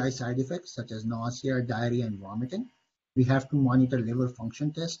experience GI side effects such as nausea, diarrhea, and vomiting. We have to monitor liver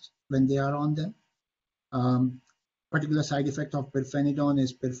function tests when they are on them. Particular side effect of pirfenidone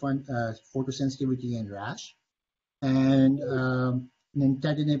is photosensitivity and rash. And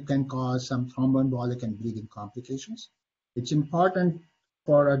nintedanib can cause some thromboembolic and bleeding complications. It's important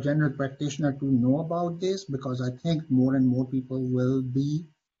for a general practitioner to know about this because I think more and more people will be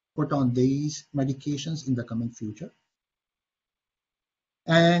put on these medications in the coming future.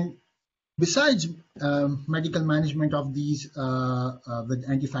 And besides medical management of these with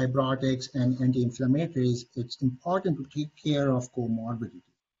antifibrotics and anti-inflammatories, it's important to take care of comorbidity.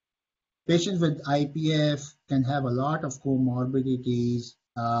 Patients with IPF can have a lot of comorbidities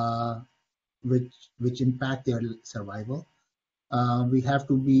which impact their survival. We have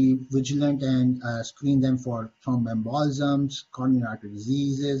to be vigilant and screen them for thromboembolisms, coronary artery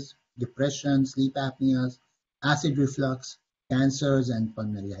diseases, depression, sleep apneas, acid reflux, cancers, and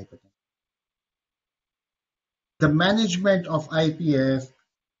pulmonary hypertension. The management of IPF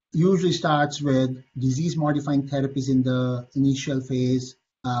usually starts with disease-modifying therapies in the initial phase,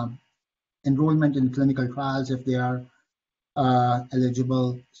 enrollment in clinical trials if they are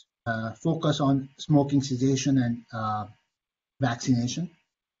eligible, focus on smoking cessation and vaccination.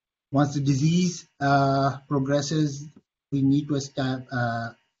 Once the disease progresses, we need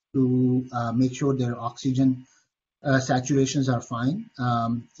to make sure their oxygen saturations are fine.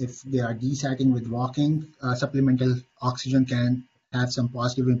 If they are desatting with walking, supplemental oxygen can have some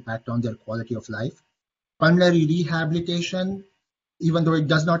positive impact on their quality of life. Pulmonary rehabilitation, even though it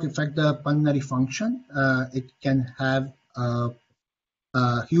does not affect the pulmonary function, it can have a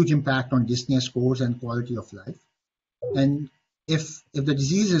huge impact on dyspnea scores and quality of life. And if the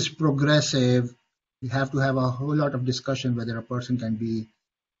disease is progressive, we have to have a whole lot of discussion whether a person can be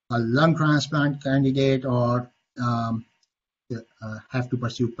a lung transplant candidate or have to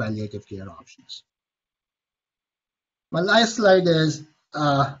pursue palliative care options. My last slide is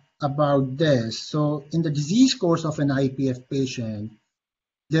about this. So in the disease course of an IPF patient,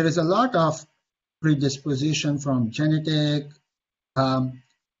 there is a lot of predisposition from genetic,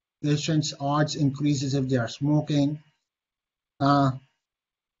 patients' odds increases if they are smoking.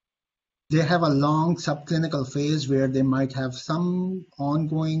 They have a long subclinical phase where they might have some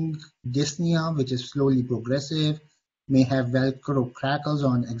ongoing dyspnea, which is slowly progressive, may have Velcro crackles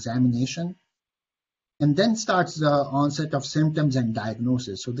on examination, and then starts the onset of symptoms and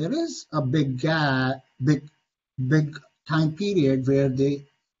diagnosis. So there is a big gap, big time period where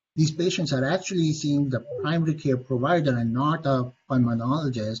these patients are actually seeing the primary care provider and not a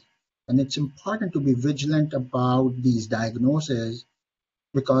pulmonologist. And it's important to be vigilant about these diagnoses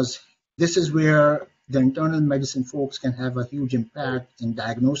because this is where the internal medicine folks can have a huge impact in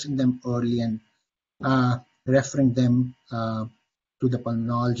diagnosing them early and referring them to the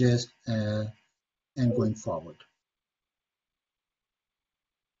pulmonologist and going forward.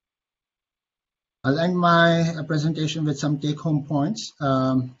 I'll end my presentation with some take-home points.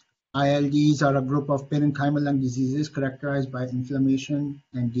 ILDs are a group of parenchymal lung diseases characterized by inflammation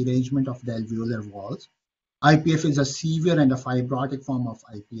and derangement of the alveolar walls. IPF is a severe and a fibrotic form of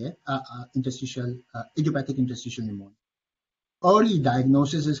IPF, idiopathic interstitial pneumonia. Early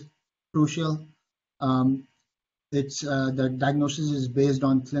diagnosis is crucial. The diagnosis is based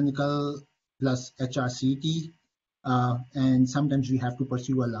on clinical plus HRCT, and sometimes we have to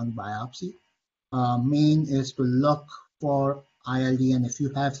pursue a lung biopsy. Main is to look for ILD, and if you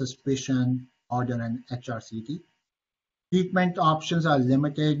have suspicion, order an HRCT. Treatment options are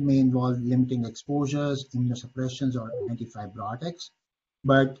limited, may involve limiting exposures, immunosuppressions, or antifibrotics,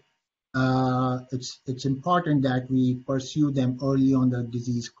 but it's important that we pursue them early on the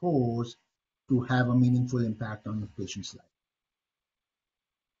disease course to have a meaningful impact on the patient's life.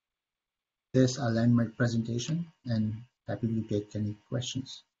 This, I'll end my presentation and happy to take any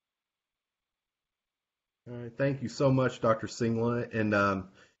questions. All right, thank you so much, Dr. Singla. And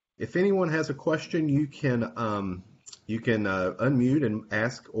if anyone has a question, you can unmute and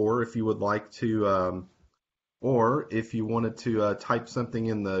ask, or if you would like to, or if you wanted to type something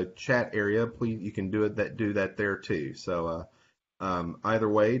in the chat area, please, you can do that there too. So either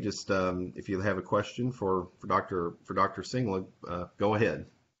way, just if you have a question for Dr. Singla, go ahead.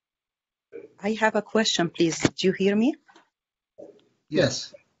 I have a question, please. Do you hear me?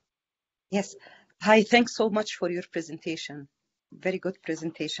 Yes. Yes. Hi, thanks so much for your presentation. Very good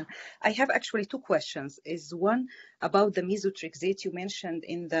presentation. I have actually two questions. Is one about the methotrexate. You mentioned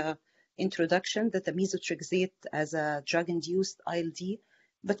in the introduction that the methotrexate as a drug-induced ILD,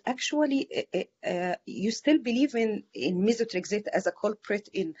 but actually you still believe in methotrexate as a culprit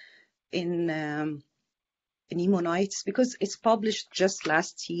in pneumonitis, because it's published just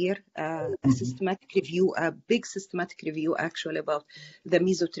last year, a systematic review, a big systematic review actually about the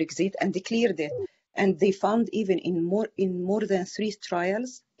methotrexate, and declared it. And they found even in more than 3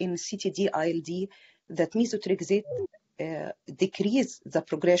 trials in CTD ILD that methotrexate decreased the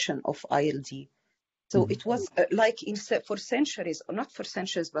progression of ILD. So it was for centuries, or not for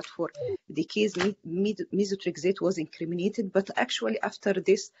centuries, but for decades, methotrexate was incriminated. But actually after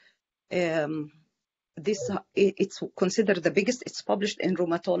this, it's considered the biggest. It's published in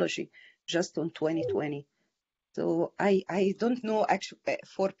Rheumatology just on 2020. So I don't know, actually,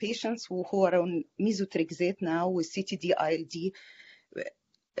 for patients who are on methotrexate now with CTD ILD,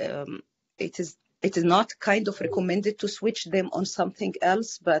 it is not kind of recommended to switch them on something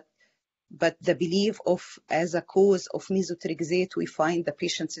else, but the belief of as a cause of methotrexate, we find the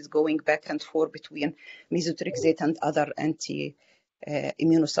patients is going back and forth between methotrexate and other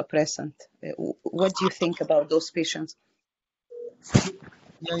immunosuppressant. What do you think about those patients?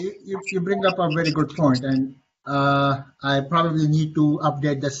 Yeah, you bring up a very good point, and I probably need to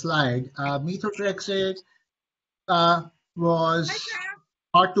update the slide. Methotrexate was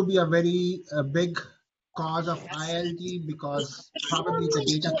thought to be a very big cause of ILD because probably the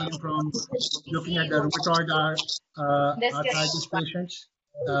data came from looking at the rheumatoid arthritis patients,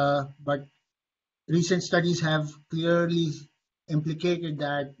 but recent studies have clearly implicated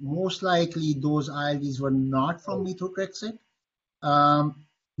that most likely those ILDs were not from methotrexate.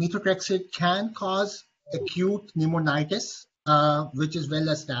 Methotrexate can cause acute pneumonitis, which is well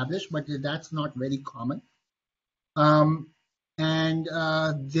established, but that's not very common. And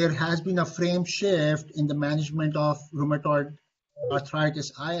there has been a frame shift in the management of rheumatoid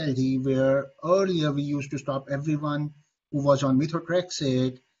arthritis ILD, where earlier we used to stop everyone who was on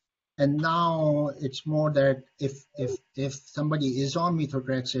methotrexate, and now it's more that if somebody is on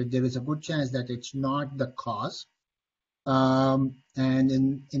methotrexate, there is a good chance that it's not the cause. And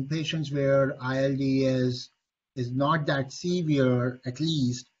in patients where ILD is not that severe, at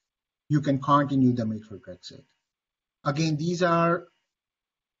least, you can continue the methotrexate. Again, these are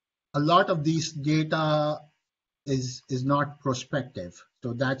a lot of these data is not prospective,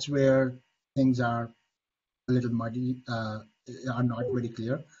 so that's where things are a little muddy, are not very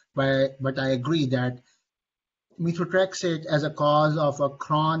clear. But I agree that methotrexate as a cause of a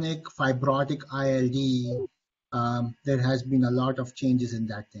chronic fibrotic ILD, there has been a lot of changes in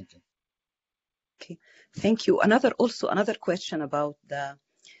that thinking. Okay, thank you. Another question about the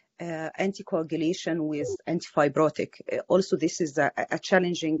anticoagulation with antifibrotic. Also, this is a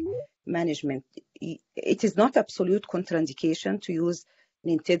challenging management. It is not absolute contraindication to use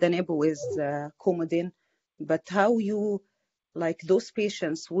nintedanib with Coumadin, but how you, like those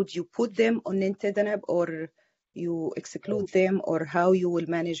patients, would you put them on nintedanib or you exclude them, or how you will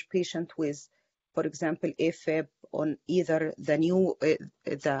manage patient with, for example, AFib on either the new,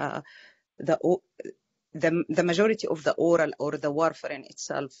 the majority of the oral or the warfarin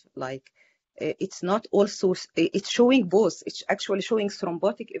itself, like it's not also, it's showing both. It's actually showing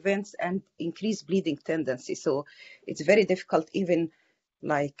thrombotic events and increased bleeding tendency. So it's very difficult even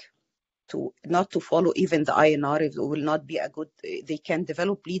like to not to follow even the INR. It will not be a good, they can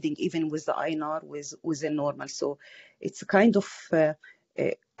develop bleeding even with the INR within normal. So it's kind of,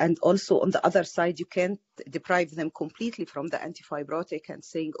 and also on the other side, you can't deprive them completely from the antifibrotic and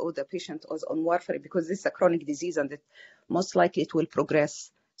saying, oh, the patient was on warfarin, because this is a chronic disease and most likely it will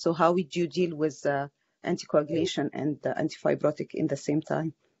progress. So how would you deal with anticoagulation and antifibrotic in the same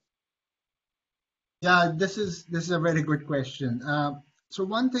time? Yeah, this is a very good question. So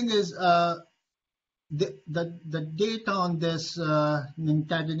one thing is the data on this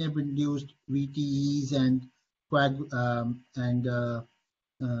nintedanib-induced VTEs and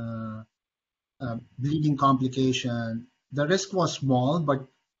bleeding complication. The risk was small, but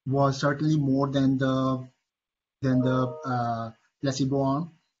was certainly more than the placebo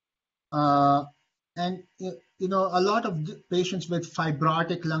arm. And a lot of patients with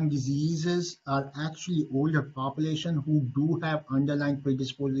fibrotic lung diseases are actually older population who do have underlying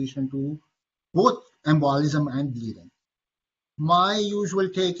predisposition to both embolism and bleeding. My usual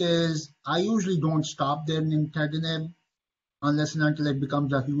take is I usually don't stop their nintedanib unless and until it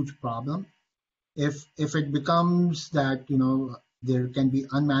becomes a huge problem. If it becomes that there can be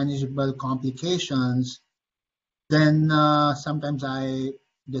unmanageable complications, then sometimes I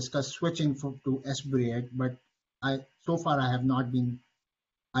discuss switching to Esbriet, but so far I have not been.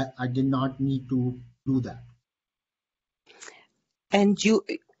 I did not need to do that. And the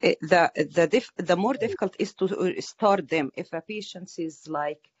more difficult is to start them. If a patient is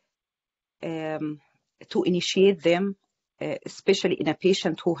like to initiate them, especially in a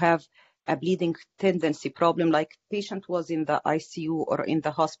patient who have a bleeding tendency problem, like patient was in the ICU or in the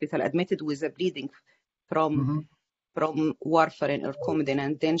hospital admitted with a bleeding from warfarin or Coumadin,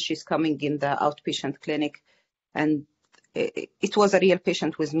 and then she's coming in the outpatient clinic, and it was a real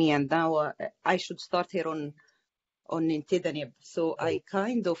patient with me, and now I should start her on nintedanib. So I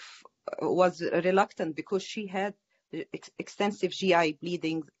kind of was reluctant because she had extensive GI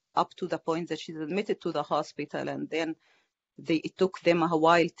bleeding up to the point that she's admitted to the hospital, and then it took them a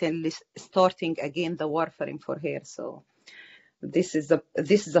while till starting again the warfarin for her. So this is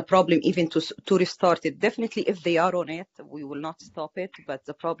a problem even to restart it. Definitely, if they are on it, we will not stop it. But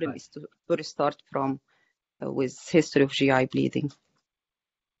the problem is to restart from with history of GI bleeding.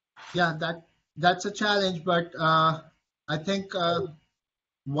 Yeah, that's a challenge, but I think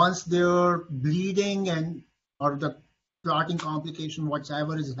once their bleeding or the clotting complication,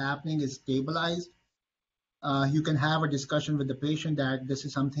 whatever is happening, is stabilized, you can have a discussion with the patient that this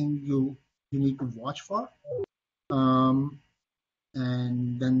is something you need to watch for, and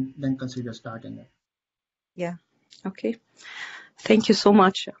then consider starting it. Yeah. Okay. Thank you so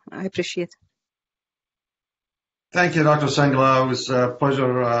much. I appreciate it. Thank you, Dr. Singla. It was a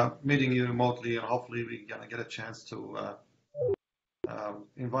pleasure meeting you remotely, and hopefully we're going to get a chance to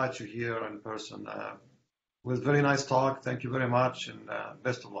invite you here in person. It was a very nice talk. Thank you very much, and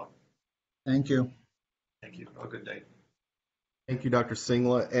best of luck. Thank you. Thank you. Have a good day. Thank you, Dr.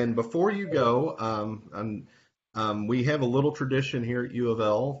 Singla. And before you go, we have a little tradition here at U of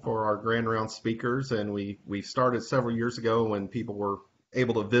L for our Grand Round speakers, and we started several years ago when people were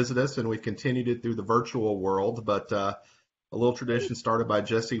able to visit us, and we've continued it through the virtual world. But a little tradition started by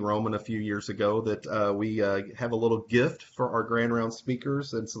Jesse Roman a few years ago that we have a little gift for our Grand Round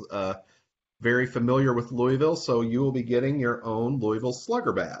speakers. It's very familiar with Louisville, so you will be getting your own Louisville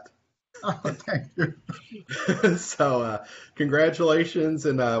Slugger bat. Oh, thank you. So congratulations,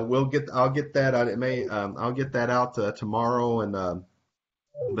 and I'll get that out. I'll get that out tomorrow. And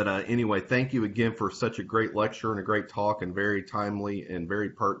but anyway, thank you again for such a great lecture and a great talk, and very timely and very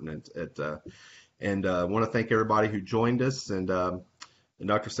pertinent. And I want to thank everybody who joined us. And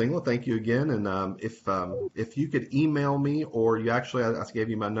Dr. Singla, thank you again. And if you could email me, or I gave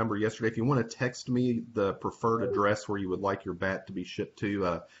you my number yesterday. If you want to text me the preferred address where you would like your bat to be shipped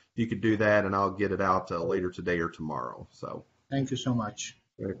to, you could do that, and I'll get it out later today or tomorrow. So thank you so much.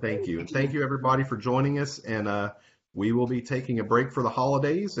 Thank you. And thank you, everybody, for joining us. And we will be taking a break for the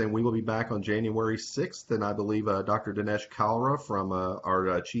holidays, and we will be back on January 6th. And I believe Dr. Dinesh Kalra from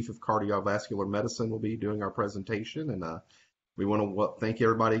our Chief of Cardiovascular Medicine will be doing our presentation. And we want to thank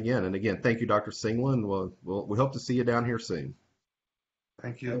everybody again. And again, thank you, Dr. Singla, and we hope to see you down here soon.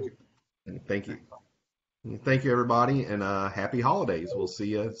 Thank you. Thank you. Thank you, everybody, and happy holidays. We'll see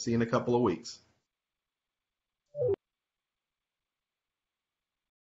you in a couple of weeks.